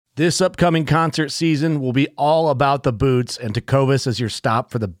This upcoming concert season will be all about the boots, and Tecovas is your stop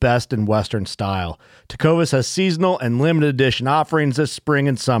for the best in Western style. Tecovas has seasonal and limited edition offerings this spring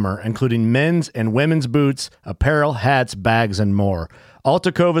and summer, including men's and women's boots, apparel, hats, bags, and more. All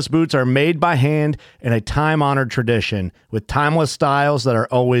Tecovas boots are made by hand in a time-honored tradition with timeless styles that are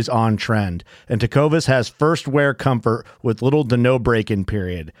always on trend. And Tecovas has first wear comfort with little to no break-in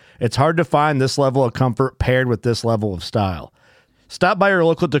period. It's hard to find this level of comfort paired with this level of style. Stop by your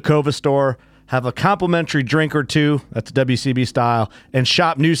local Tecovas store, have a complimentary drink or two, that's WCB style, and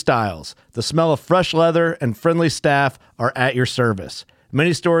shop new styles. The smell of fresh leather and friendly staff are at your service.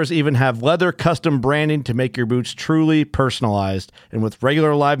 Many stores even have leather custom branding to make your boots truly personalized. And with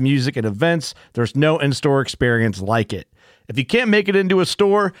regular live music and events, there's no in-store experience like it. If you can't make it into a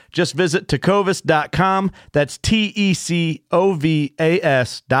store, just visit tecovas.com. That's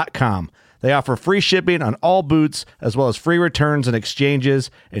TECOVAS.com. They offer free shipping on all boots, as well as free returns and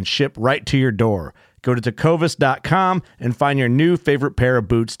exchanges, and ship right to your door. Go to tecovas.com and find your new favorite pair of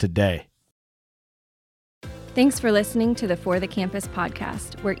boots today. Thanks for listening to the For the Campus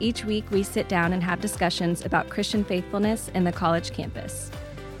podcast, where each week we sit down and have discussions about Christian faithfulness in the college campus.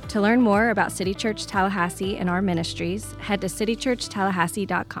 To learn more about City Church Tallahassee and our ministries, head to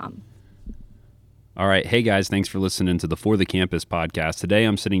citychurchtallahassee.com. All right. Hey, guys. Thanks for listening to the For the Campus podcast. Today,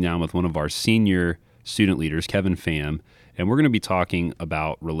 I'm sitting down with one of our senior student leaders, Kevin Pham, and we're going to be talking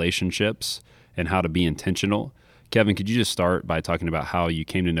about relationships and how to be intentional. Kevin, could you just start by talking about how you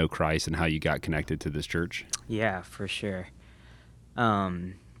came to know Christ and how you got connected to this church? Yeah, for sure.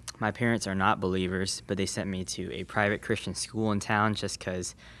 My parents are not believers, but they sent me to a private Christian school in town just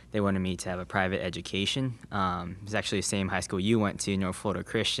because they wanted me to have a private education. It was actually the same high school you went to, North Florida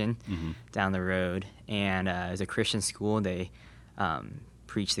Christian, down the road. And it was a Christian school. They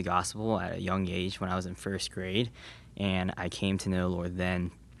preached the gospel at a young age when I was in first grade, and I came to know the Lord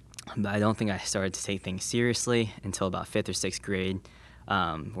then. But I don't think I started to take things seriously until about 5th or 6th grade,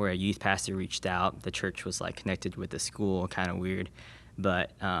 where a youth pastor reached out. The church was like connected with the school, kind of weird.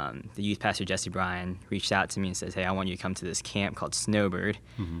 But the youth pastor, Jesse Bryan, reached out to me and says, hey, I want you to come to this camp called Snowbird.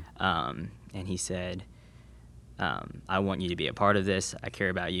 And he said, I want you to be a part of this. I care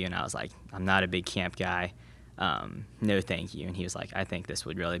about you. And I was like, I'm not a big camp guy. No, thank you. And he was like, I think this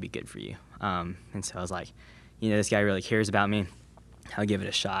would really be good for you. And so I was like, this guy really cares about me. I'll give it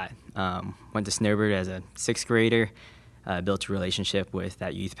a shot. Went to Snowbird as a 6th grader, built a relationship with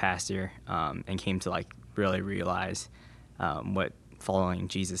that youth pastor, and came to like really realize what following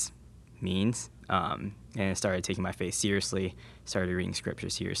Jesus means, and I started taking my faith seriously, started reading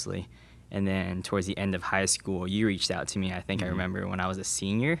scripture seriously. And then towards the end of high school, you reached out to me. I think I remember when I was a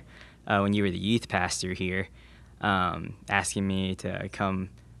senior, when you were the youth pastor here, asking me to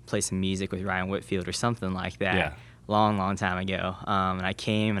come play some music with Ryan Whitfield or something like that. Yeah. Long time ago. And I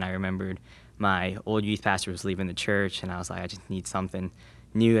came, and I remembered my old youth pastor was leaving the church, and I was like, I just need something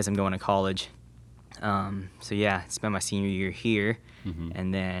new as I'm going to college. So yeah, spent my senior year here,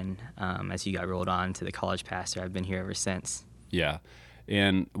 and then as you got rolled on to the college pastor, I've been here ever since. Yeah,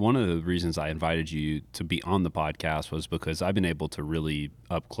 and one of the reasons I invited you to be on the podcast was because I've been able to really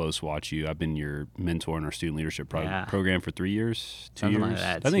up close watch you. I've been your mentor in our student leadership program for 3 years, 2 Something years. like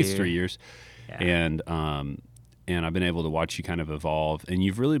that, I think too. it's 3 years, Yeah. And I've been able to watch you kind of evolve, and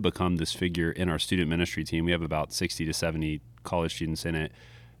you've really become this figure in our student ministry team. We have about 60 to 70 college students in it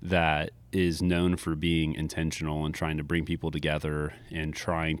that is known for being intentional and trying to bring people together and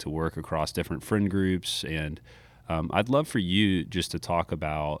trying to work across different friend groups. And I'd love for you just to talk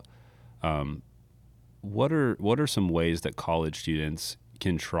about what are some ways that college students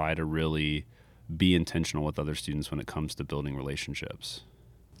can try to really be intentional with other students when it comes to building relationships?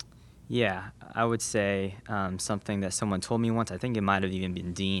 Yeah, I would say something that someone told me once, I think it might have even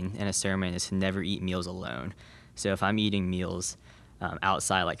been Dean in a sermon, is to never eat meals alone. So if I'm eating meals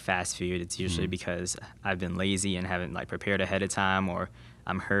outside, like fast food, it's usually because I've been lazy and haven't like prepared ahead of time, or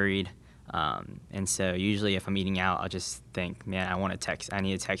I'm hurried. And so usually if I'm eating out, I'll just think, man, I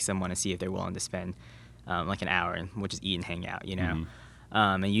need to text someone and see if they're willing to spend like an hour, and we'll just eat and hang out,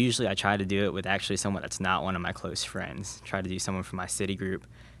 And usually I try to do it with actually someone that's not one of my close friends. Try to do someone from my city group,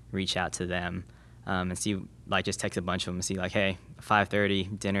 reach out to them, and see, like, just text a bunch of them and see, like, hey,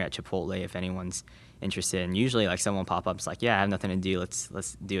 5:30 dinner at Chipotle if anyone's interested. And usually, like, someone pop up, it's like, yeah, I have nothing to do.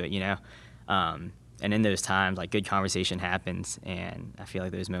 Let's do it, And in those times, like, good conversation happens, and I feel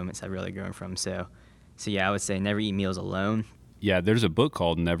like those moments have really grown from. So yeah, I would say never eat meals alone. Yeah, there's a book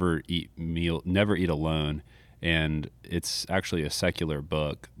called Never Eat Alone, and it's actually a secular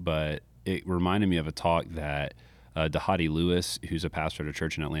book, but it reminded me of a talk that Dahadi Lewis, who's a pastor at a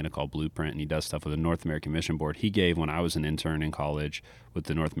church in Atlanta called Blueprint, and he does stuff with the North American Mission Board. He gave, when I was an intern in college with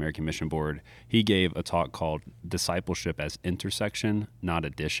the North American Mission Board, he gave a talk called Discipleship as Intersection, Not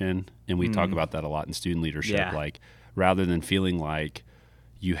Addition. And we talk about that a lot in student leadership. Yeah. Like, rather than feeling like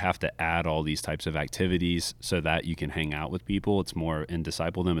you have to add all these types of activities so that you can hang out with people, it's more, and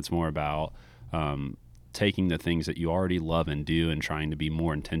disciple them, it's more about taking the things that you already love and do and trying to be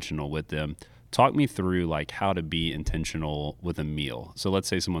more intentional with them. Talk me through like how to be intentional with a meal. So let's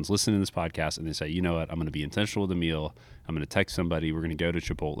say someone's listening to this podcast and they say, you know what, I'm going to be intentional with a meal. I'm going to text somebody. We're going to go to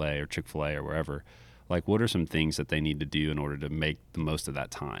Chipotle or Chick-fil-A or wherever. Like, what are some things that they need to do in order to make the most of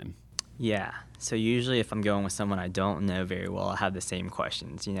that time? Yeah. So usually if I'm going with someone I don't know very well, I'll have the same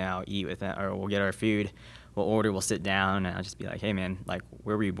questions. I'll eat with them, or we'll get our food, we'll order, we'll sit down, and I'll just be like, hey, man, like,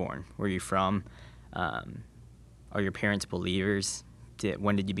 where were you born? Where are you from? Are your parents believers?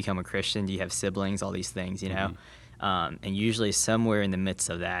 When did you become a Christian? Do you have siblings? All these things, and usually somewhere in the midst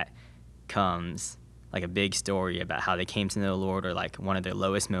of that comes like a big story about how they came to know the Lord, or like one of their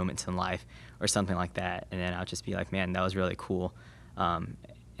lowest moments in life or something like that. And then I'll just be like, man, that was really cool.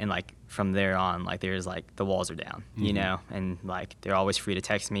 And like from there on, like there's like the walls are down, and like they're always free to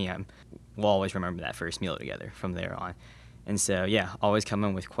text me. We'll always remember that first meal together from there on. And so, yeah, always come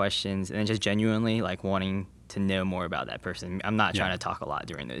in with questions and then just genuinely like wanting to know more about that person. I'm not trying to talk a lot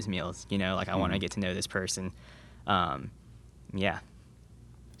during those meals, like I want to get to know this person. Yeah.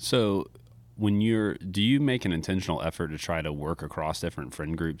 So do you make an intentional effort to try to work across different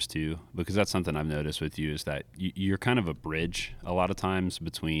friend groups too? Because that's something I've noticed with you, is that you're kind of a bridge a lot of times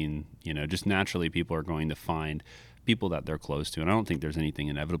between, just naturally people are going to find people that they're close to. And I don't think there's anything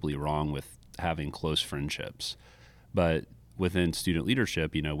inevitably wrong with having close friendships. But within student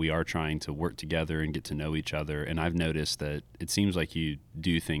leadership, we are trying to work together and get to know each other. And I've noticed that it seems like you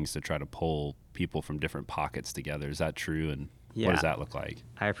do things to try to pull people from different pockets together. Is that true? And what does that look like?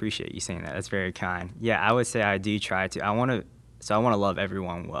 I appreciate you saying that. That's very kind. Yeah, I would say I do try to. I want to love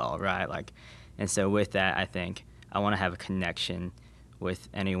everyone well, right? Like, and so with that, I think I want to have a connection with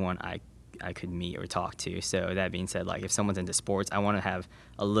anyone I could meet or talk to. So that being said, like if someone's into sports, I want to have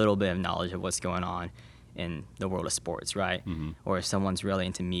a little bit of knowledge of what's going on in the world of sports, right? Mm-hmm. Or if someone's really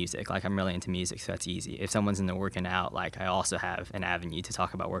into music, like I'm really into music, so that's easy. If someone's into working out, like I also have an avenue to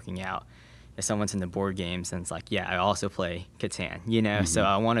talk about working out. If someone's into board games, then it's like, yeah, I also play Catan, Mm-hmm. So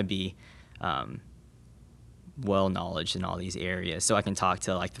I want to be well-knowledge in all these areas so I can talk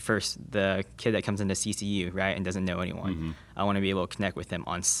to like the kid that comes into CCU, right, and doesn't know anyone. Mm-hmm. I want to be able to connect with them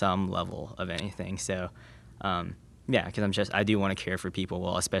on some level of anything. So yeah, because I do want to care for people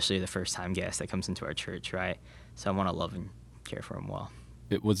well, especially the first-time guest that comes into our church, right? So I want to love and care for them well.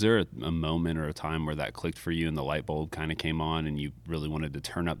 Was there a moment or a time where that clicked for you and the light bulb kind of came on and you really wanted to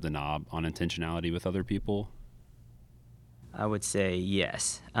turn up the knob on intentionality with other people? I would say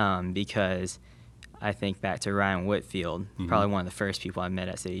yes, because I think back to Ryan Whitfield, mm-hmm. probably one of the first people I met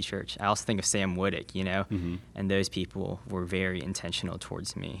at City Church. I also think of Sam Woodick, mm-hmm. and those people were very intentional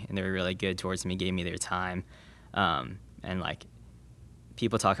towards me, and they were really good towards me, gave me their time. And like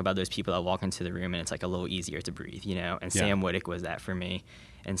people talk about those people that walk into the room and it's like a little easier to breathe, and Sam Woodick was that for me.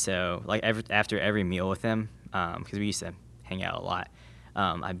 And so like after every meal with him, because we used to hang out a lot,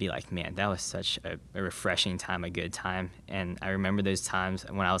 I'd be like, man, that was such a refreshing time, a good time. And I remember those times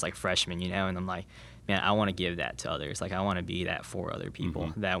when I was like freshman, and I'm like, man, I want to give that to others. Like I want to be that for other people,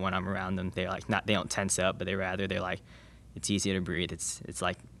 mm-hmm. that when I'm around them, they're like, they don't tense up, but they're like, it's easier to breathe. It's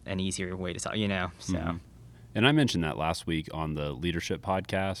like an easier way to talk, so. Mm-hmm. And I mentioned that last week on the leadership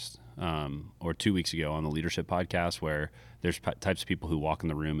podcast, or 2 weeks ago on the leadership podcast, where there's types of people who walk in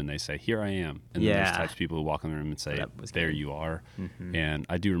the room and they say, here I am. And then there's types of people who walk in the room and say, there good. You are. Mm-hmm. And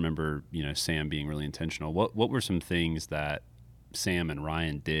I do remember, Sam being really intentional. What were some things that Sam and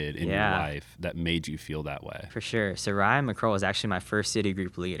Ryan did in your life that made you feel that way? For sure. So Ryan McCurl was actually my first city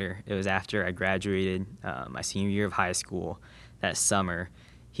group leader. It was after I graduated my senior year of high school that summer.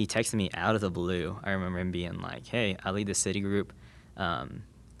 He texted me out of the blue. I remember him being like, hey, I lead the city group.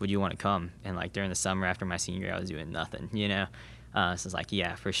 Would you want to come? And like during the summer after my senior year, I was doing nothing, So I was like,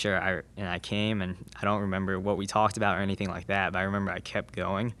 yeah, for sure. I came, and I don't remember what we talked about or anything like that, but I remember I kept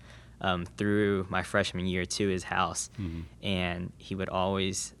going through my freshman year to his house. Mm-hmm. And he would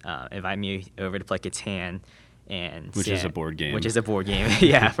always invite me over to play Catan. Which is a board game.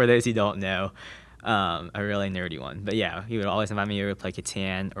 Yeah, for those who don't know. A really nerdy one. But yeah, he would always invite me over to play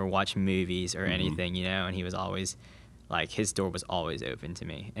Catan or watch movies or mm-hmm. anything, and he was always, like, his door was always open to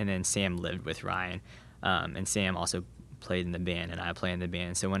me. And then Sam lived with Ryan, and Sam also played in the band, and I played in the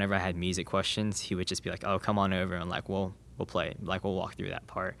band. So whenever I had music questions, he would just be like, oh, come on over, and, like, we'll play. Like, we'll walk through that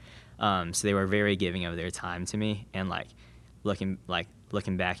part. So they were very giving of their time to me, and looking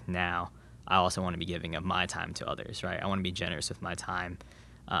back now, I also want to be giving of my time to others, right? I want to be generous with my time.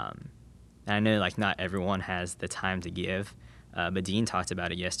 And I know not everyone has the time to give, but Dean talked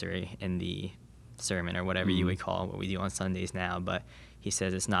about it yesterday in the sermon, or whatever you would call what we do on Sundays now, but he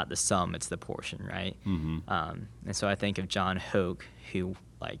says it's not the sum, it's the portion, right? And so I think of John Hoke, who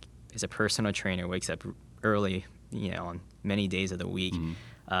is a personal trainer, wakes up early, on many days of the week.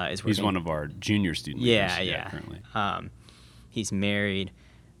 He's one of our junior student leaders currently. He's married,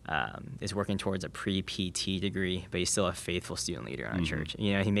 is working towards a pre-PT degree, but he's still a faithful student leader in our church.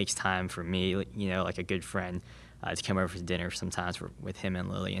 He makes time for me, like a good friend, to come over for dinner sometimes with him and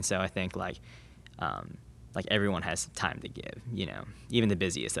Lily. And so I think everyone has time to give, even the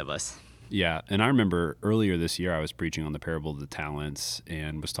busiest of us. Yeah, and I remember earlier this year I was preaching on the parable of the talents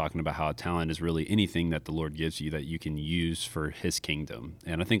and was talking about how a talent is really anything that the Lord gives you that you can use for His kingdom.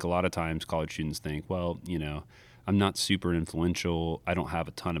 And I think a lot of times college students think, well, I'm not super influential, I don't have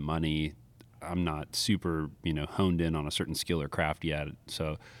a ton of money, I'm not super, honed in on a certain skill or craft yet.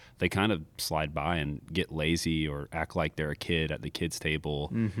 So they kind of slide by and get lazy or act like they're a kid at the kids' table.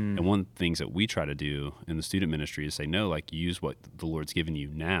 And one of the things that we try to do in the student ministry is say, no, use what the Lord's given you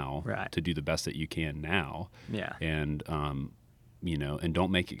now to do the best that you can now. Yeah. And, and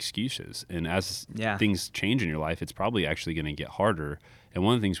don't make excuses. And as things change in your life, it's probably actually going to get harder. And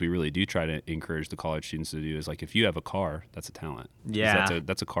one of the things we really do try to encourage the college students to do is if you have a car, that's a talent. Yeah.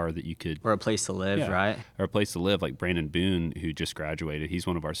 That's a car that you could... Or a place to live, right? Or a place to live. Like Brandon Boone, who just graduated, he's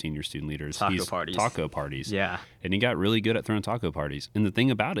one of our senior student leaders. Taco parties. Yeah. And he got really good at throwing taco parties. And the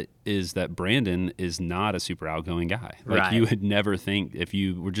thing about it is that Brandon is not a super outgoing guy. You would never think if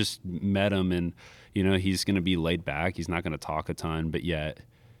you were just met him and, he's going to be laid back. He's not going to talk a ton, but yet...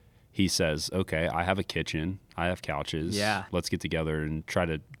 he says, okay, I have a kitchen, I have couches, let's get together and try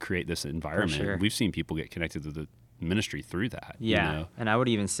to create this environment. Sure. We've seen people get connected to the ministry through that. Yeah, and I would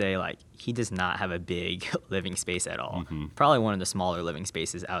even say, he does not have a big living space at all. Probably one of the smaller living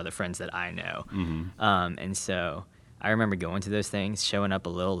spaces out of the friends that I know. And so I remember going to those things, showing up a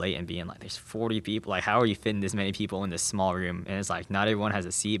little late and being there's 40 people. How are you fitting this many people in this small room? And it's not everyone has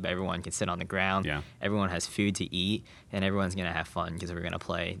a seat, but everyone can sit on the ground. Yeah. Everyone has food to eat, and everyone's going to have fun because we're going to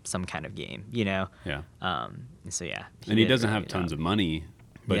play some kind of game, Yeah. And so, yeah. He doesn't have tons of money,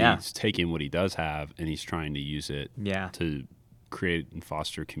 but he's taking what he does have, and he's trying to use it to create and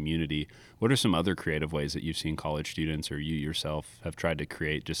foster community. What are some other creative ways that you've seen college students or you yourself have tried to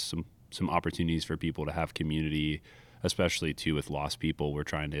create just some opportunities for people to have community, especially too with lost people? We're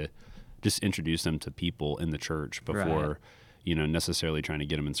trying to just introduce them to people in the church before, necessarily trying to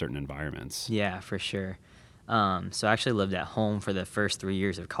get them in certain environments. Yeah, for sure. So I actually lived at home for the first 3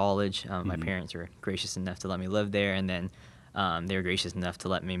 years of college. My parents were gracious enough to let me live there, and then they were gracious enough to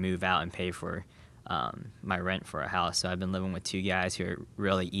let me move out and pay for my rent for a house. So I've been living with two guys who are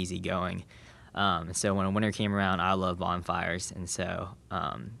really easygoing. So when winter came around, I love bonfires, and so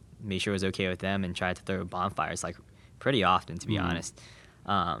made sure it was okay with them and tried to throw bonfires pretty often, to be honest,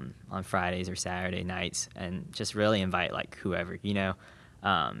 on Fridays or Saturday nights, and just really invite whoever,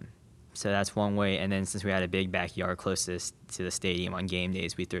 So that's one way. And then since we had a big backyard closest to the stadium on game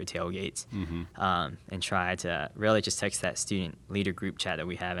days, we threw tailgates and try to really just text that student leader group chat that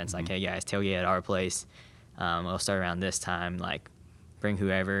we have. And it's hey guys, tailgate at our place. We'll start around this time. Bring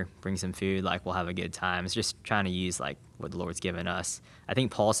whoever, bring some food. We'll have a good time. It's just trying to use what the Lord's given us. I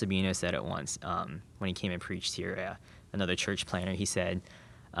think Paul Sabino said it once when he came and preached here. Another church planner. He said,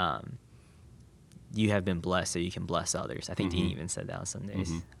 you have been blessed so you can bless others. I think Dean even said that on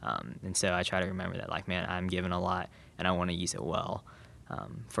Sundays. And so I try to remember that, man, I'm given a lot, and I want to use it well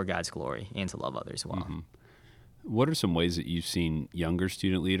for God's glory and to love others well. What are some ways that you've seen younger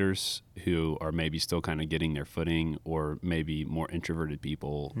student leaders who are maybe still kind of getting their footing, or maybe more introverted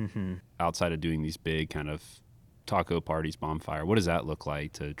people outside of doing these big kind of taco parties, bonfire? What does that look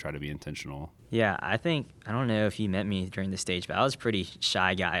like to try to be intentional? Yeah, I don't know if you met me during the stage, but I was a pretty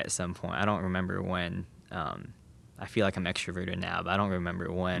shy guy at some point. I don't remember when. I feel like I'm extroverted now, but I don't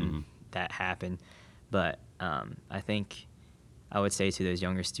remember when that happened. But I think I would say to those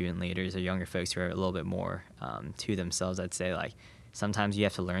younger student leaders or younger folks who are a little bit more to themselves, I'd say sometimes you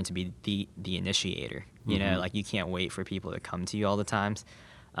have to learn to be the initiator. You know, you can't wait for people to come to you all the times.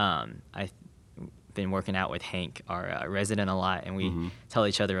 I've been working out with Hank, our resident, a lot, and we tell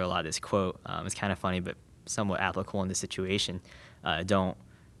each other a lot this quote. It's kind of funny, but somewhat applicable in this situation. Don't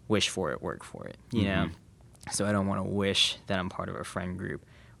wish for it, work for it. You know? So I don't want to wish that I'm part of a friend group,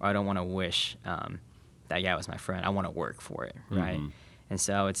 or I don't want to wish that guy was my friend. I want to work for it, right? And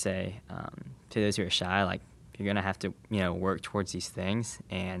so I would say to those who are shy, you're going to have to, work towards these things.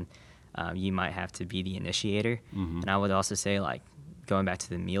 And you might have to be the initiator. Mm-hmm. And I would also say, like, going back to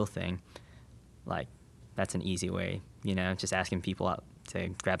the meal thing, like, that's an easy way, just asking people out to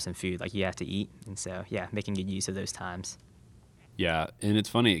grab some food. Like, you have to eat. And so, yeah, making good use of those times. Yeah, and it's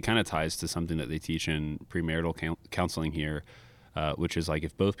funny, it kind of ties to something that they teach in premarital counseling here, which is like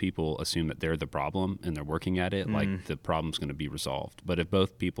if both people assume that they're the problem and they're working at it, like the problem's going to be resolved. But if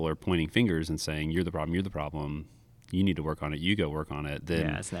both people are pointing fingers and saying, you're the problem, you need to work on it, you go work on it, then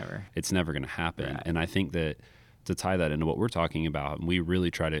it's never going to happen. Right. And I think that to tie that into what we're talking about, and we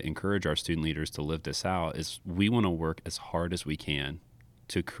really try to encourage our student leaders to live this out, is we want to work as hard as we can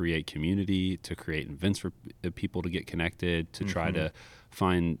to create community, to create events for people to get connected, to try to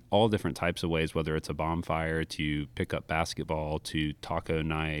find all different types of ways, whether it's a bonfire, to pick up basketball, to taco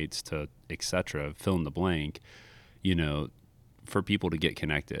nights, to et cetera, fill in the blank, for people to get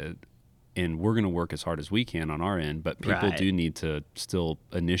connected. And we're going to work as hard as we can on our end, but people do need to still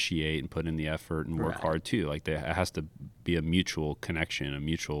initiate and put in the effort and work hard too. Like it has to be a mutual connection, a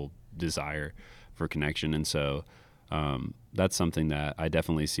mutual desire for connection. And so that's something that I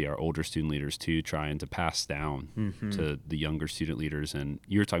definitely see our older student leaders too trying to pass down to the younger student leaders. And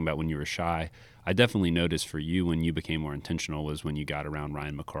you were talking about when you were shy. I definitely noticed for you when you became more intentional was when you got around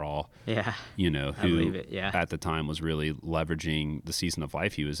Ryan McCraw. Yeah. Who at the time was really leveraging the season of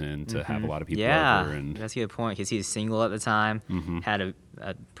life he was in to have a lot of people over. And that's a good point, because he was single at the time, had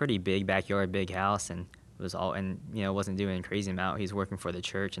a pretty big backyard, big house, and wasn't doing a crazy amount. He was working for the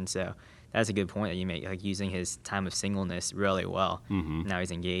church, and so that's a good point that you make, like using his time of singleness really well. Now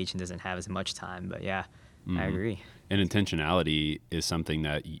he's engaged and doesn't have as much time, but I agree. And intentionality is something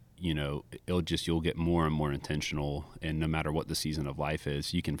that you'll get more and more intentional, and no matter what the season of life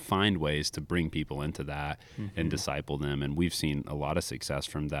is, you can find ways to bring people into that and disciple them, and we've seen a lot of success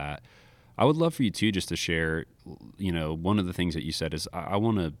from that. I would love for you too just to share, one of the things that you said is I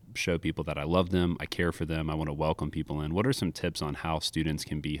want to show people that I love them, I care for them, I want to welcome people in. What are some tips on how students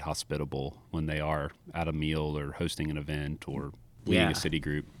can be hospitable when they are at a meal or hosting an event or leading a city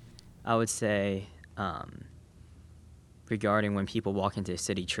group? I would say regarding when people walk into a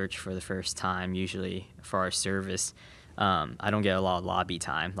city church for the first time, usually for our service, I don't get a lot of lobby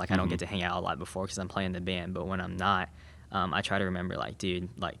time. Like I don't get to hang out a lot before because I'm playing the band. But when I'm not, I try to remember, like, dude,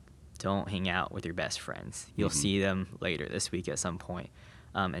 like, don't hang out with your best friends. You'll see them later this week at some point,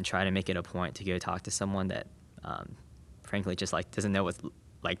 and try to make it a point to go talk to someone that, frankly, just like doesn't know what's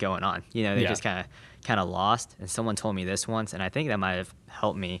like going on. They're just kind of lost. And someone told me this once, and I think that might have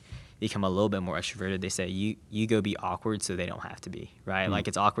helped me become a little bit more extroverted. They say you go be awkward so they don't have to be, right? Like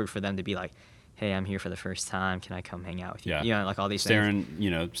it's awkward for them to be like, hey, I'm here for the first time. Can I come hang out with you? Like all these things.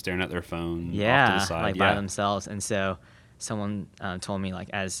 Staring at their phone off to the side. Like by themselves. And so someone told me, like,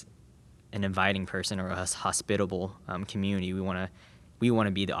 as an inviting person or a hospitable community, we want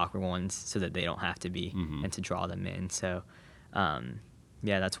to be the awkward ones so that they don't have to be, and to draw them in. So,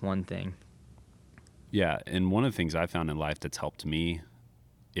 that's one thing. Yeah, and one of the things I found in life that's helped me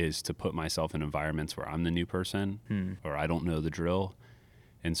is to put myself in environments where I'm the new person or I don't know the drill.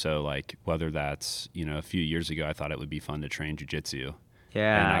 And so, like, whether that's, a few years ago, I thought it would be fun to train jiu-jitsu.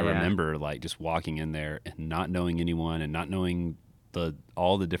 Yeah. And I remember, like, just walking in there and not knowing anyone and not knowing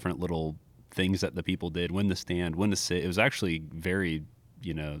all the different little things that the people did, when to stand, when to sit. It was actually very,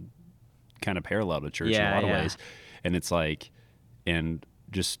 kind of parallel to church in a lot of ways. And it's like, and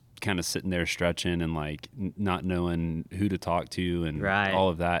just kind of sitting there stretching and like not knowing who to talk to and all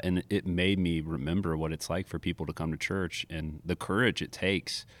of that. And it made me remember what it's like for people to come to church and the courage it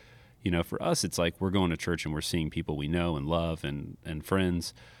takes. For us, it's like we're going to church and we're seeing people we know and love and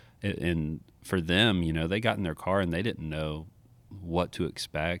friends. And for them, they got in their car and they didn't know what to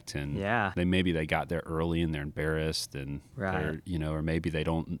expect, and they got there early and they're embarrassed, and or maybe they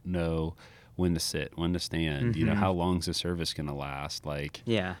don't know when to sit, when to stand, how long's the service gonna last, like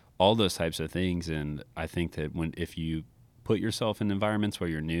all those types of things. And I think that if you put yourself in environments where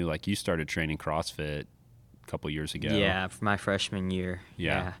you're new, like you started training CrossFit a couple years ago, for my freshman year,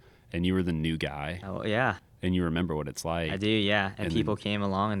 and you were the new guy, and you remember what it's like. I do, and people came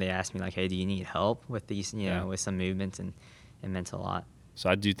along and they asked me, like, hey, do you need help with these, with some movements, and it meant a lot.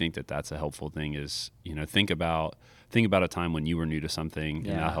 So I do think that that's a helpful thing is, think about a time when you were new to something,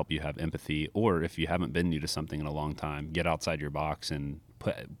 and that'll help you have empathy. Or if you haven't been new to something in a long time, get outside your box and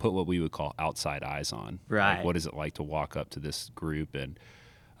put what we would call outside eyes on. Right. Like, what is it like to walk up to this group? And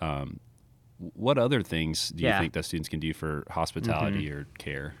what other things do you think that students can do for hospitality or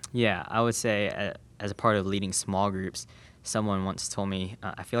care? Yeah, I would say as a part of leading small groups, someone once told me,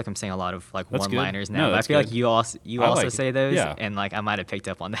 I feel like I'm saying a lot of like That's good. one-liners now, No, but I that's feel good. like you also say those, yeah. and like I might have picked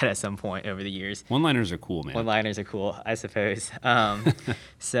up on that at some point over the years. One-liners are cool, man. One-liners are cool, I suppose.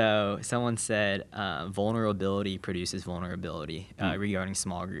 So someone said vulnerability produces vulnerability regarding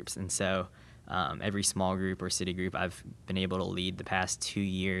small groups. And so every small group or city group I've been able to lead the past 2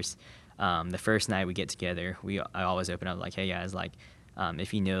 years, the first night we get together, I always open up like, hey guys, like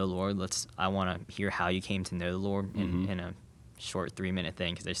if you know the Lord, I want to hear how you came to know the Lord in a short 3-minute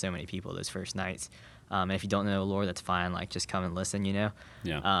thing, because there's so many people those first nights. And if you don't know the Lord, that's fine. Like, just come and listen, you know?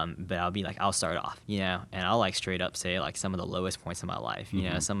 Yeah. But I'll be like, I'll start off, you know? And I'll, like, straight up say, like, some of the lowest points in my life, you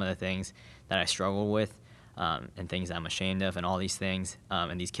know? Some of the things that I struggle with and things that I'm ashamed of and all these things.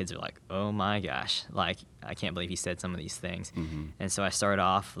 And these kids are like, oh, my gosh. Like, I can't believe he said some of these things. And so I start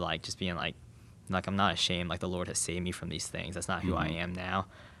off, like, just being like, I'm not ashamed. Like, the Lord has saved me from these things. That's not who I am now.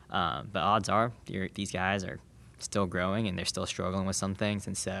 But odds are these guys are still growing and they're still struggling with some things.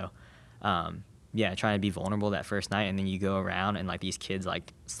 And so yeah, trying to be vulnerable that first night, and then you go around and like these kids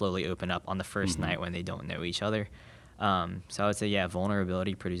like slowly open up on the first night when they don't know each other. So I would say, yeah,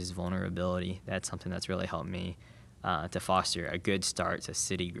 vulnerability produces vulnerability. That's something that's really helped me to foster a good start to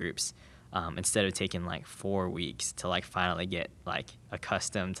city groups, instead of taking like 4 weeks to like finally get like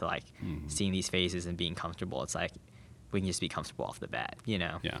accustomed to like seeing these faces and being comfortable. It's like we can just be comfortable off the bat, you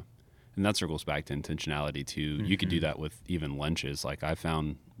know? Yeah. And that circles back to intentionality too. You could do that with even lunches. Like I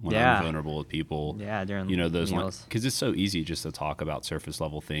found when I'm vulnerable with people, during you know, those meals. because it's so easy just to talk about surface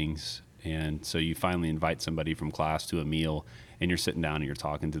level things. And so you finally invite somebody from class to a meal and you're sitting down and you're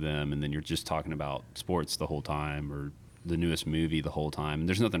talking to them, and then you're just talking about sports the whole time or the newest movie the whole time. And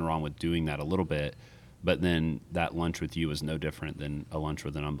there's nothing wrong with doing that a little bit, but then that lunch with you is no different than a lunch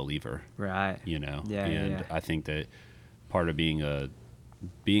with an unbeliever. Right. You know? Yeah, and yeah. I think that part of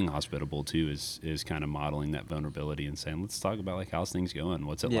being hospitable too is kind of modeling that vulnerability and saying, let's talk about like how's things going,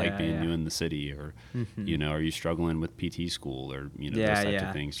 what's it like being new in the city, or you know, are you struggling with PT school, or you know, those types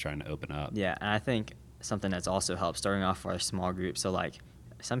of things, trying to open up. Yeah, and I think something that's also helped starting off our small group. So like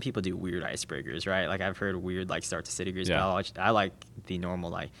some people do weird icebreakers, right? Like I've heard weird like start to city groups, but I like the normal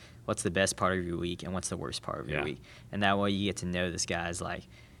like what's the best part of your week and what's the worst part of your week, and that way you get to know this guy's like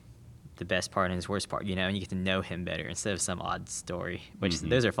the best part and his worst part, you know, and you get to know him better instead of some odd story, which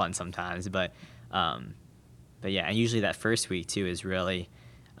those are fun sometimes. But yeah, and usually that first week too is really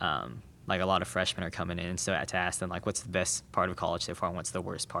like a lot of freshmen are coming in, so to ask them like what's the best part of college so far and what's the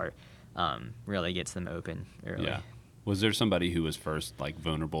worst part really gets them open early. Yeah. Was there somebody who was first like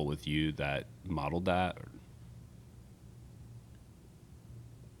vulnerable with you that modeled that? Or?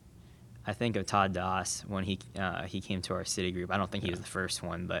 I think of Todd Doss when he came to our city group. I don't think he was the first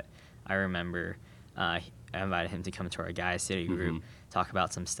one, but I remember I invited him to come to our guys city group, talk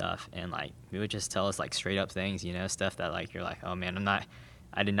about some stuff, and like he would just tell us like straight up things, you know, stuff that like you're like, oh man,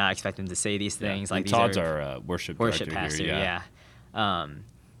 I did not expect him to say these things. Yeah. Like and Todd's our worship pastor, here,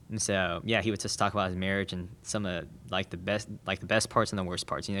 and so yeah, he would just talk about his marriage and some of like the best parts and the worst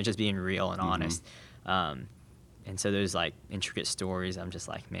parts, you know, just being real and honest. And so those like intricate stories, I'm just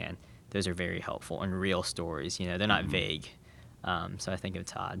like, man, those are very helpful and real stories, you know, they're not vague. So I think of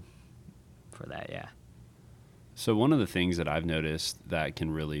Todd for that, yeah. So one of the things that I've noticed that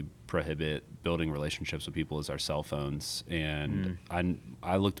can really prohibit building relationships with people is our cell phones. And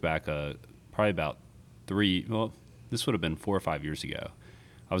I looked back probably about this would have been 4 or 5 years ago.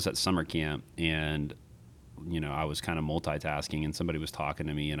 I was at summer camp, and you know, I was kind of multitasking, and somebody was talking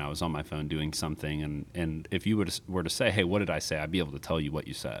to me, and I was on my phone doing something. And if you were to say, hey, what did I say? I'd be able to tell you what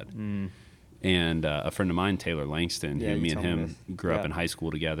you said. And a friend of mine, Taylor Langston, who me and him grew up in high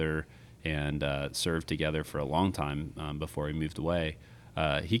school together and served together for a long time before he moved away,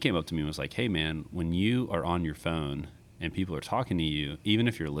 he came up to me and was like, hey, man, when you are on your phone and people are talking to you, even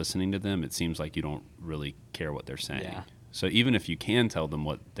if you're listening to them, it seems like you don't really care what they're saying. Yeah. So even if you can tell them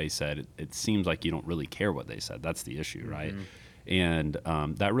what they said, it seems like you don't really care what they said. That's the issue, right? And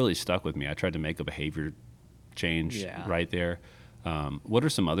that really stuck with me. I tried to make a behavior change right there. What are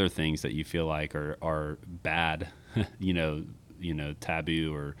some other things that you feel like are bad, you know,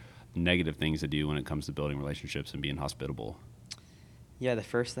 taboo or negative things to do when it comes to building relationships and being hospitable? Yeah, the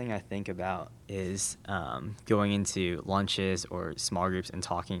first thing I think about is going into lunches or small groups and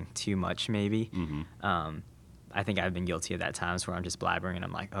talking too much, maybe. I think I've been guilty of that times where I'm just blabbering and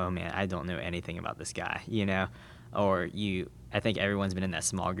I'm like, oh man, I don't know anything about this guy, you know? Or I think everyone's been in that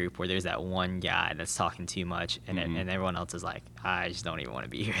small group where there's that one guy that's talking too much, and and everyone else is like, I just don't even want to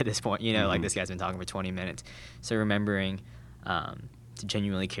be here at this point, you know? Like this guy's been talking for 20 minutes. So remembering to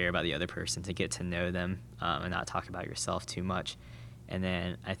genuinely care about the other person, to get to know them, and not talk about yourself too much. And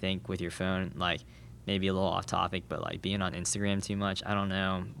then I think with your phone, like maybe a little off topic, but like being on Instagram too much. I don't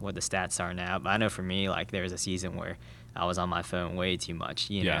know what the stats are now, but I know for me, like there was a season where I was on my phone way too much,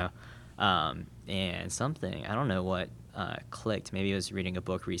 you know, and something, I don't know what clicked. Maybe I was reading a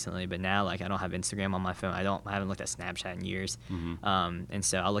book recently, but now like I don't have Instagram on my phone. I haven't looked at Snapchat in years. And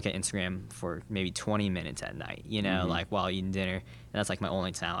so I'll look at Instagram for maybe 20 minutes at night, you know, like while eating dinner. And that's like my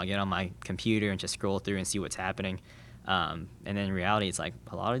only time. I'll get on my computer and just scroll through and see what's happening. And then in reality, it's like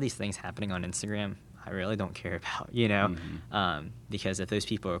a lot of these things happening on Instagram, I really don't care about, you know, because if those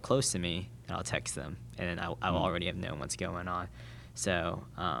people are close to me, I'll text them and then I'll already have known what's going on. So,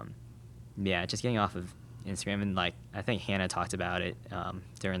 yeah, just getting off of Instagram. And like, I think Hannah talked about it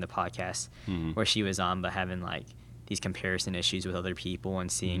during the podcast where she was on, but having like these comparison issues with other people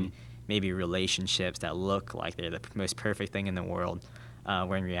and seeing maybe relationships that look like they're the most perfect thing in the world,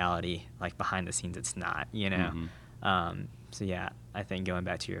 where in reality, like behind the scenes, it's not, you know? So yeah, I think going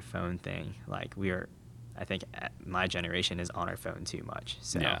back to your phone thing, like I think my generation is on our phone too much.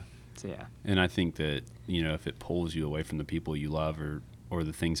 So yeah. And I think that, you know, if it pulls you away from the people you love or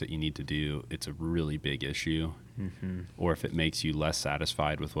the things that you need to do, it's a really big issue. Or if it makes you less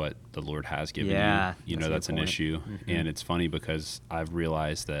satisfied with what the Lord has given you, you know, that's an issue. And it's funny because I've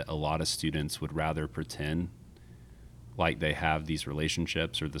realized that a lot of students would rather pretend like they have these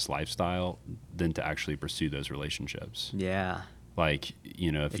relationships or this lifestyle than to actually pursue those relationships. Yeah. Like,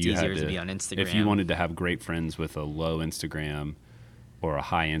 you know, if it's you easier had to be on Instagram. If you wanted to have great friends with a low Instagram or a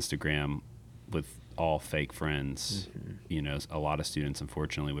high Instagram with all fake friends, you know, a lot of students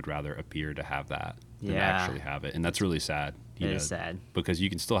unfortunately would rather appear to have that than actually have it. And that's really sad. It is sad. Because you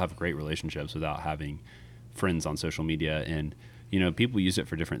can still have great relationships without having friends on social media. And, you know, people use it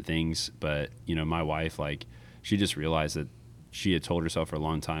for different things. But, you know, my wife, like, she just realized that she had told herself for a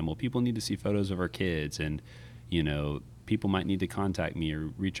long time, well, people need to see photos of our kids and, you know, people might need to contact me or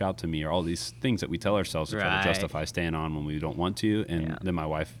reach out to me or all these things that we tell ourselves to try to justify staying on when we don't want to. And then my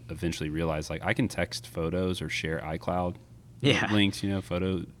wife eventually realized, like, I can text photos or share iCloud links, you know,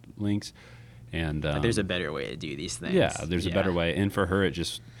 photo links. And there's a better way to do these things. Yeah, there's a better way. And for her, it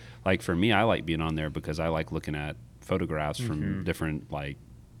just, like, for me, I like being on there because I like looking at photographs from different, like,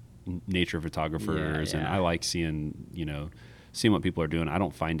 nature photographers, and I like seeing what people are doing. I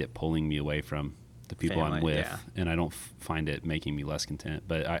don't find it pulling me away from the people I'm with, and I don't find it making me less content.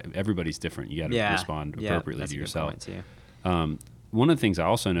 But everybody's different. You got to respond appropriately to yourself. One of the things I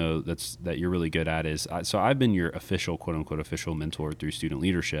also know that you're really good at is, so I've been your official, quote unquote, official mentor through student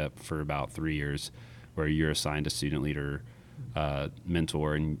leadership for about 3 years, where you're assigned a student leader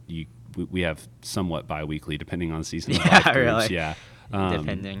mentor, and we have somewhat biweekly, depending on the season.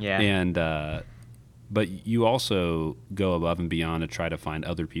 Depending, And but you also go above and beyond to try to find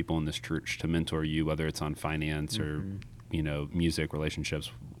other people in this church to mentor you, whether it's on finance or, you know, music,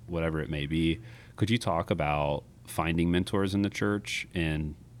 relationships, whatever it may be. Could you talk about finding mentors in the church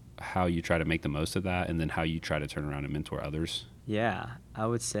and how you try to make the most of that, and then how you try to turn around and mentor others? Yeah, I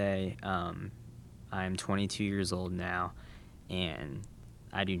would say I'm 22 years old now, and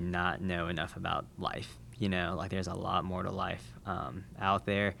I do not know enough about life. You know, like there's a lot more to life out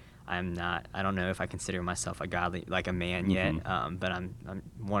there. I don't know if I consider myself a man yet, but I'm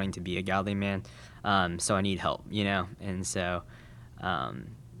wanting to be a godly man. So I need help, you know? And so I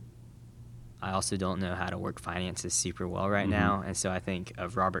also don't know how to work finances super well right now. And so I think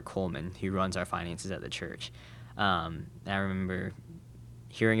of Robert Coleman, who runs our finances at the church. I remember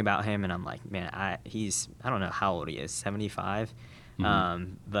hearing about him, and I'm like, man, I don't know how old he is, 75?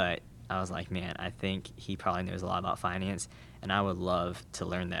 But I was like, man, I think he probably knows a lot about finance, and I would love to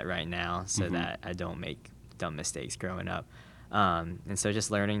learn that right now so that I don't make dumb mistakes growing up. And so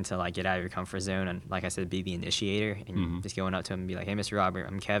just learning to like get out of your comfort zone and, like I said, be the initiator, and just going up to him and be like, hey, Mr. Robert,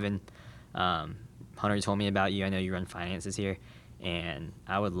 I'm Kevin. Hunter told me about you. I know you run finances here, and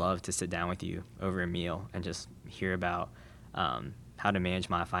I would love to sit down with you over a meal and just hear about how to manage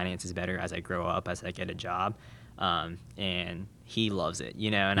my finances better as I grow up, as I get a job. And he loves it,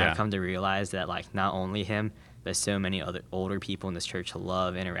 you know, and I've come to realize that, like, not only him, but so many other older people in this church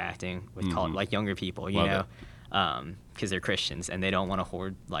love interacting with like younger people, you know, because they're Christians and they don't want to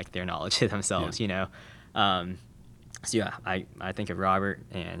hoard like their knowledge to themselves, you know. So yeah, I think of Robert,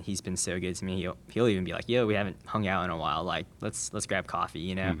 and he's been so good to me. He'll even be like, yo, we haven't hung out in a while, like let's grab coffee,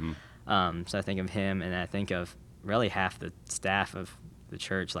 you know. So I think of him, and I think of really half the staff of the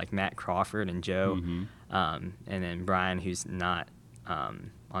church, like Matt Crawford and Joe, and then Brian, who's not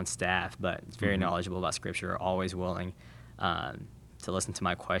on staff, but is very knowledgeable about Scripture, are always willing to listen to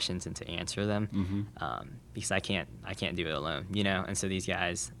my questions and to answer them, because I can't do it alone, you know. And so these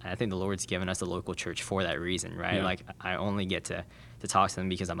guys, I think the Lord's given us a local church for that reason, right? Like I only get to talk to them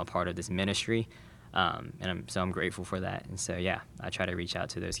because I'm a part of this ministry, And I'm grateful for that. And so, yeah, I try to reach out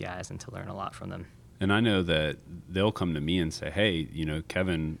to those guys and to learn a lot from them. And I know that they'll come to me and say, hey,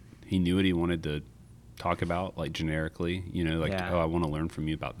 Kevin, he knew what he wanted to talk about, like generically, Yeah. oh, I want to learn from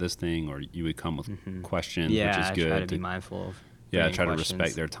you about this thing, or you would come with questions, Yeah, which is good. I try to be mindful of Yeah, bringing try to questions.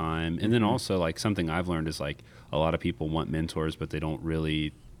 respect their time. And then also, like, something I've learned is, like, a lot of people want mentors, but they don't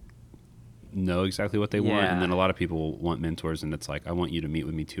really know exactly what they want. And Yeah. then a lot of people want mentors, and it's like, I want you to meet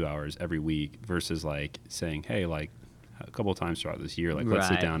with me 2 hours every week, versus, like, saying, hey, like, a couple of times throughout this year, like, let's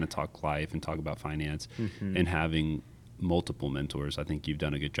sit Right. down and talk life and talk about finance, and having multiple mentors. I think you've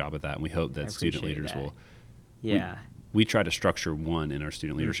done a good job of that, and we hope that student appreciate leaders that. will. Yeah. We try to structure one in our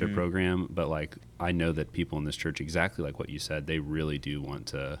student leadership program, but, like, I know that people in this church, exactly like what you said, they really do want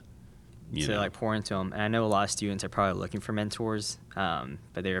to, like pour into them. And I know a lot of students are probably looking for mentors, but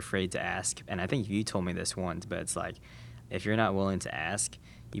they're afraid to ask. And I think you told me this once, but it's like, if you're not willing to ask,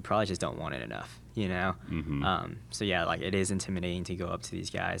 you probably just don't want it enough, So yeah, like, it is intimidating to go up to these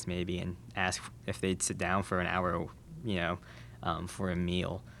guys maybe and ask if they'd sit down for an hour, for a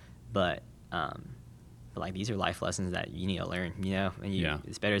meal. But like, these are life lessons that you need to learn, and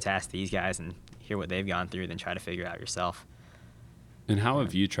it's better to ask these guys and hear what they've gone through than try to figure it out yourself. And how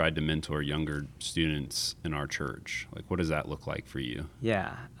have you tried to mentor younger students in our church? Like, what does that look like for you?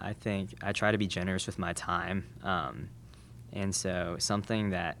 Yeah, I think I try to be generous with my time. And so something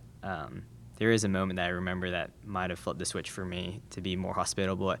that there is a moment that I remember that might have flipped the switch for me to be more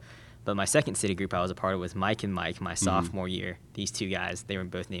hospitable. But my second city group I was a part of was Mike and Mike, my sophomore year. These two guys, they were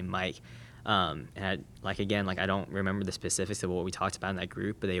both named Mike. And I don't remember the specifics of what we talked about in that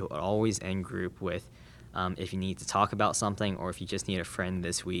group, but they would always end group with, if you need to talk about something or if you just need a friend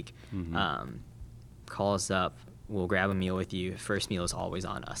this week, call us up. We'll grab a meal with you. First meal is always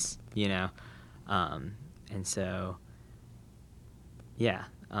on us, And so, yeah,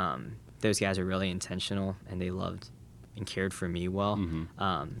 those guys are really intentional, and they loved and cared for me well.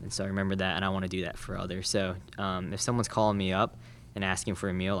 And so I remember that, and I want to do that for others. So if someone's calling me up and asking for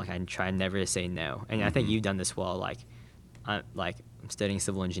a meal, like, I try never to say no. And I think you've done this well. I'm studying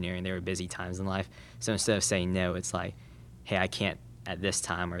civil engineering. There were busy times in life. So instead of saying no, it's like, hey, I can't at this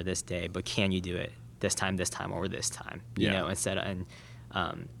time or this day, but can you do it this time, or this time? Instead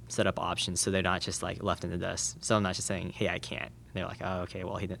of, set up options so they're not just, like, left in the dust. So I'm not just saying, hey, I can't. And they're like, oh, okay,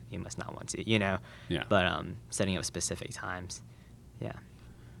 well, he must not want to, Yeah. But setting up specific times. Yeah.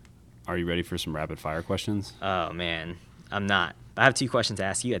 Are you ready for some rapid fire questions? Oh, man. I'm not. I have 2 questions to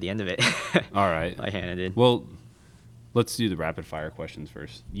ask you at the end of it. All right. Like Hannah did. Well, let's do the rapid fire questions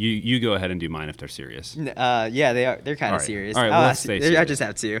first. You go ahead and do mine if they're serious. Yeah, they are. They're kind All of right. serious. All right, well, let's stay I serious. just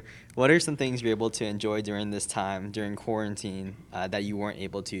have 2. What are some things you're able to enjoy during this time, during quarantine, that you weren't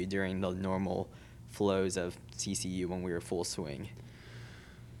able to during the normal flows of CCU when we were full swing?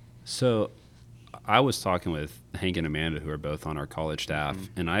 So I was talking with Hank and Amanda, who are both on our college staff,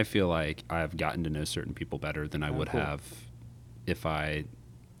 and I feel like I've gotten to know certain people better than I would cool. have if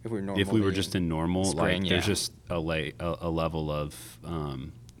If we were just in normal. spring, like, there's yeah. just a level of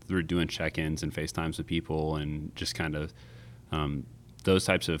we're doing check-ins and FaceTimes with people, and just kind of those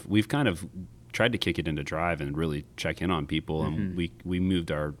types of. We've kind of tried to kick it into drive and really check in on people, and we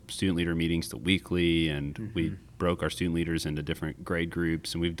moved our student leader meetings to weekly, and we broke our student leaders into different grade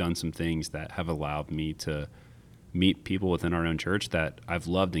groups, and we've done some things that have allowed me to meet people within our own church that I've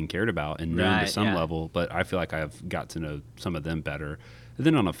loved and cared about and known to Right, some yeah. level, but I feel like I've got to know some of them better. And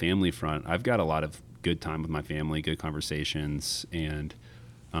then on a family front, I've got a lot of good time with my family, good conversations, and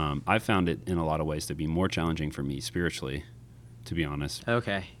I found it in a lot of ways to be more challenging for me spiritually, to be honest,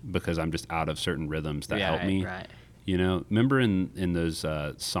 Okay. because I'm just out of certain rhythms that help Right, me. right. Remember in those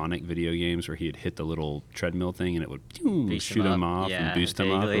Sonic video games where he'd hit the little treadmill thing and it would Boost shoot him him up. off Yeah, and boost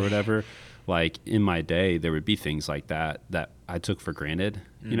him up or vaguely. whatever? Like, in my day, there would be things like that I took for granted.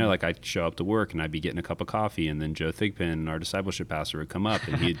 Like, I'd show up to work and I'd be getting a cup of coffee, and then Joe Thigpen, our discipleship pastor, would come up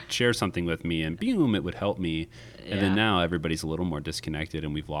and he'd share something with me, and boom, it would help me. And then Yeah. now everybody's a little more disconnected,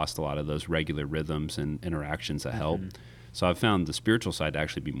 and we've lost a lot of those regular rhythms and interactions that help. So I've found the spiritual side to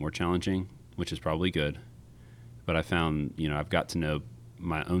actually be more challenging, which is probably good. But I found, I've got to know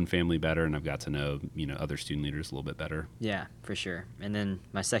my own family better, and I've got to know, other student leaders a little bit better. Yeah, for sure. And then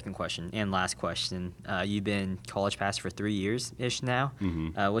my second question and last question, you've been college pastor for 3 years-ish now.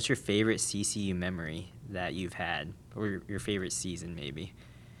 What's your favorite CCU memory that you've had, or your favorite season maybe?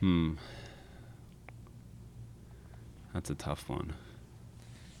 That's a tough one.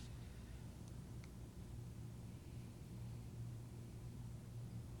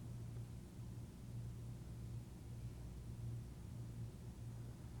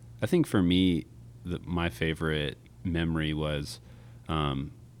 I think for me, my favorite memory was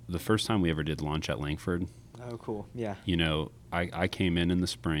the first time we ever did lunch at Langford, Oh, cool. Yeah. you know, I came in the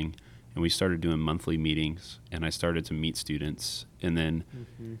spring and we started doing monthly meetings, and I started to meet students. And then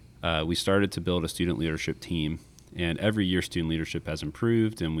we started to build a student leadership team. And every year student leadership has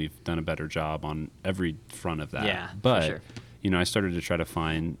improved, and we've done a better job on every front of that. Yeah, for but, sure. you know, I started to try to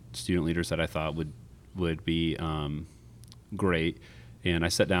find student leaders that I thought would be great. And I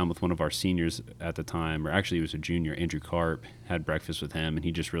sat down with one of our seniors at the time, or actually he was a junior, Andrew Karp, had breakfast with him, and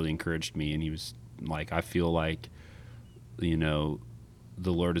he just really encouraged me. And he was like, I feel like, you know,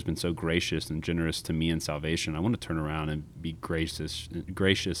 the Lord has been so gracious and generous to me in salvation. I want to turn around and be gracious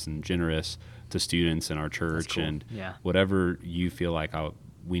and generous to students in our church. That's cool. And Yeah. whatever you feel like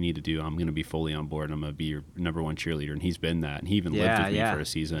we need to do, I'm going to be fully on board. I'm going to be your number one cheerleader. And he's been that. And he even lived with me for a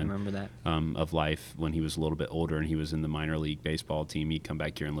season I remember that. of life when he was a little bit older and he was in the minor league baseball team. He'd come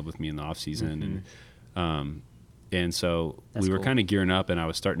back here and live with me in the off season. And so That's we were cool. kind of gearing up, and I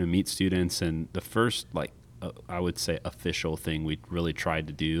was starting to meet students. And the first, I would say, official thing we really tried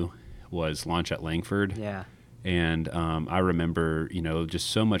to do was launch at Langford. Yeah. And I remember, you know, just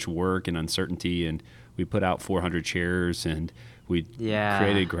so much work and uncertainty. And we put out 400 chairs, and we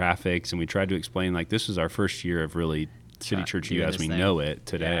created graphics, and we tried to explain, like, this was our first year of really City Church U doing as this we thing. know it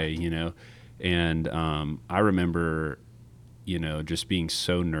today, you know. And I remember, you know, just being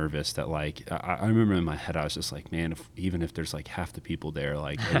so nervous that, like, I remember in my head, I was just like, man, even if there's like half the people there,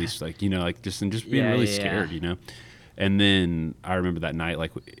 like, at least, like, you know, like just being really scared, you know. And then I remember that night,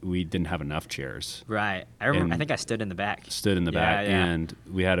 like, we didn't have enough chairs. Right. I remember. And I think I stood in the back. Back, yeah. and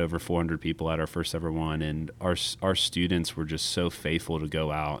we had over 400 people at our first ever one, and our students were just so faithful to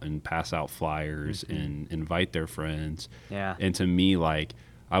go out and pass out flyers and invite their friends. Yeah. And to me, like,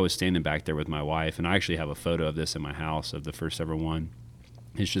 I was standing back there with my wife, and I actually have a photo of this in my house of the first ever one.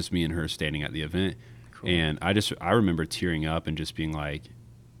 It's just me and her standing at the event. Cool. And I remember tearing up and just being like,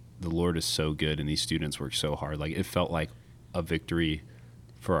 the Lord is so good, and these students work so hard. Like, it felt like a victory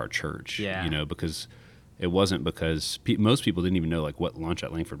for our church, Yeah. you know, because it wasn't because most people didn't even know, like, what Lunch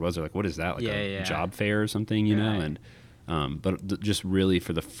at Langford was. They're like, what is that? Like a job fair or something, you know? Right. And but just really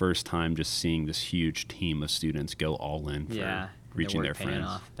for the first time, just seeing this huge team of students go all in for reaching their work paying friends.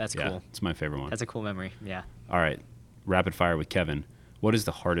 off. That's Yeah, cool. it's my favorite one. That's a cool memory. Yeah. All right, rapid fire with Kevin. What is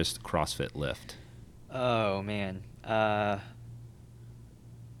the hardest CrossFit lift? Oh man.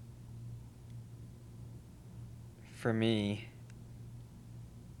 For me,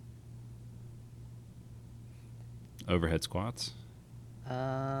 Overhead squats?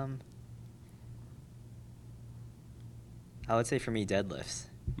 I would say for me deadlifts.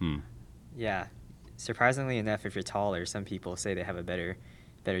 Yeah. Surprisingly enough, if you're taller, some people say they have a better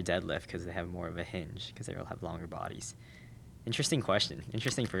deadlift because they have more of a hinge because they all have longer bodies. Interesting question.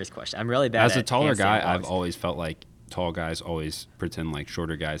 Interesting first question. I'm really bad As at a taller guy, handstand I've walks. always felt like tall guys always pretend like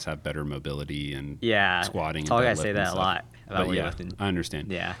shorter guys have better mobility and squatting. Tall and guys deadlifting say and that a stuff. lot about But yeah, weightlifting. I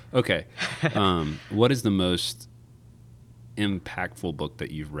understand. Yeah. Okay. What is the most impactful book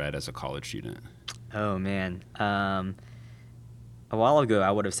that you've read as a college student? Oh man. A while ago, I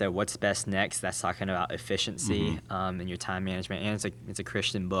would have said "What's Best Next." That's talking about efficiency and your time management, and it's a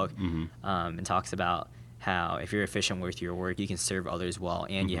Christian book, and talks about how if you're efficient with your work, you can serve others well,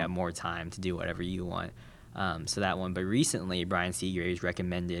 and you have more time to do whatever you want. So that one. But recently, Brian Seagraves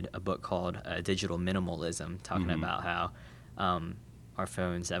recommended a book called Digital Minimalism, talking about how our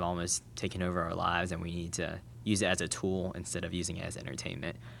phones have almost taken over our lives, and we need to use it as a tool instead of using it as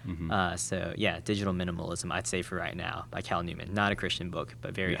entertainment. So yeah, Digital Minimalism, I'd say for right now, by Cal Newman. Not a Christian book,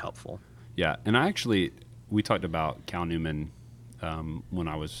 but very helpful. Yeah, and we talked about Cal Newman when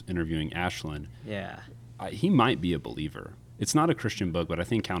I was interviewing Ashlyn. Yeah. He might be a believer. It's not a Christian book, but I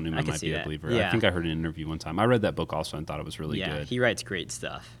think Cal Newman might be a believer. Yeah. I think I heard an interview one time. I read that book also and thought it was really good. He writes great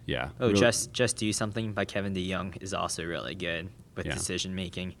stuff. Yeah. Oh, really- Just Do Something by Kevin DeYoung is also really good with decision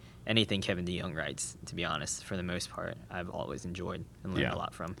making. Anything Kevin DeYoung writes, to be honest, for the most part, I've always enjoyed and learned a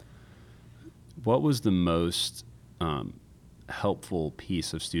lot from. What was the most helpful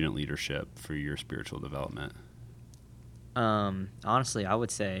piece of student leadership for your spiritual development? Honestly, I would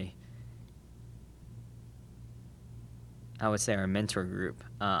say our mentor group,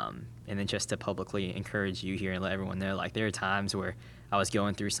 and then just to publicly encourage you here and let everyone know, like, there are times where I was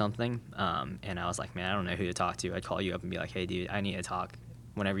going through something, and I was like, man, I don't know who to talk to. I'd call you up and be like, hey, dude, I need to talk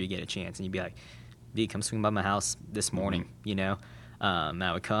whenever you get a chance. And you'd be like, dude, come swing by my house this morning, you know? And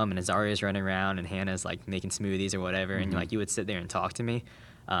I would come, and Azaria's running around, and Hannah's, like, making smoothies or whatever, and, like, you would sit there and talk to me.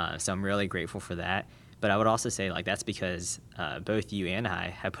 So I'm really grateful for that. But I would also say, like, that's because both you and I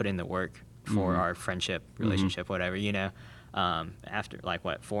have put in the work for our friendship, relationship, whatever, you know, after, like,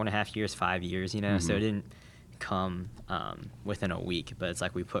 4.5 years, 5 years, you know, so it didn't come within a week, but it's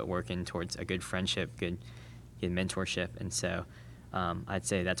like we put work in towards a good friendship, good mentorship. And so I'd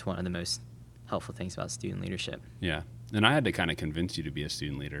say that's one of the most helpful things about student leadership. Yeah. And I had to kind of convince you to be a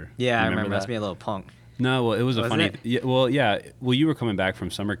student leader. Yeah, You I remember that? that's me a little punk. No, well, it was a Wasn't funny. it? Yeah, well, you were coming back from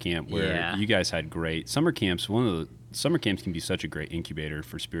summer camp where Yeah. you guys had great summer camps. Summer camps can be such a great incubator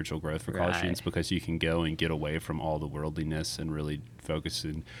for spiritual growth for college Right. students because you can go and get away from all the worldliness and really focus.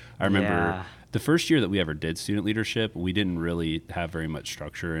 And I remember Yeah. the first year that we ever did student leadership, we didn't really have very much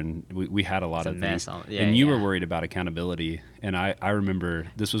structure, and we had a lot It's a of mess. things. Yeah, and you were yeah. worried about accountability, and I remember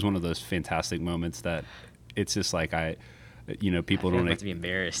this was one of those fantastic moments that it's just like people I feel don't like to be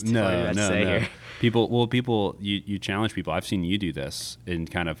embarrassed. no, what are you about to no, say no. here? People, you challenge people. I've seen you do this, and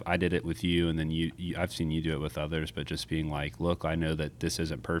kind of, I did it with you, and then I've seen you do it with others. But just being like, look, I know that this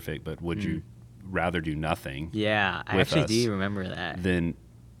isn't perfect, but would you rather do nothing? Yeah, I with actually us do remember that. Then,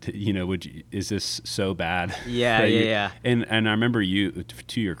 is this so bad? Yeah, that you- yeah. And I remember you,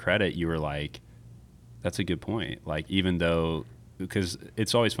 to your credit, you were like, that's a good point. Like, even though, because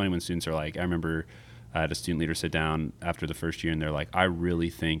it's always funny when students are like, I remember I had a student leader sit down after the first year and they're like, I really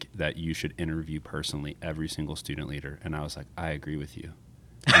think that you should interview personally every single student leader. And I was like, I agree with you.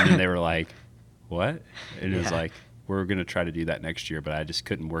 And then they were like, what? And it was Yeah. like, we're going to try to do that next year, but I just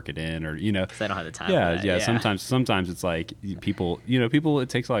couldn't work it in, or, 'Cause I don't have the time Yeah, for that. yeah. Sometimes it's like people, it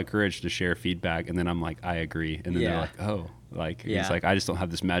takes a lot of courage to share feedback. And then I'm like, I agree. And then they're Yeah. like, oh, Yeah. it's like, I just don't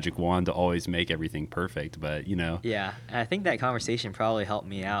have this magic wand to always make everything perfect. But, Yeah, and I think that conversation probably helped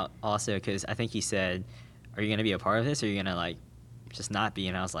me out also because I think he said, are you going to be a part of this or are you going to like just not be?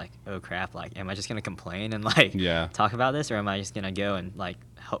 And I was like, oh crap, like am I just going to complain and like Yeah. talk about this, or am I just going to go and like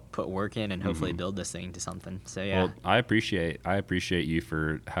help put work in and hopefully build this thing to something? So yeah. Well, I appreciate you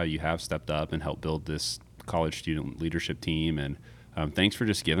for how you have stepped up and helped build this college student leadership team. And thanks for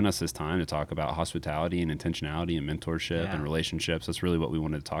just giving us this time to talk about hospitality and intentionality and mentorship Yeah. and relationships. That's really what we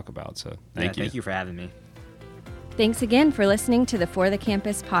wanted to talk about. So thank you. Thank you for having me. Thanks again for listening to the For the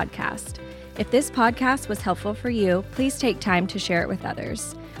Campus podcast. If this podcast was helpful for you, please take time to share it with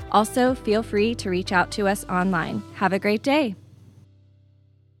others. Also, feel free to reach out to us online. Have a great day.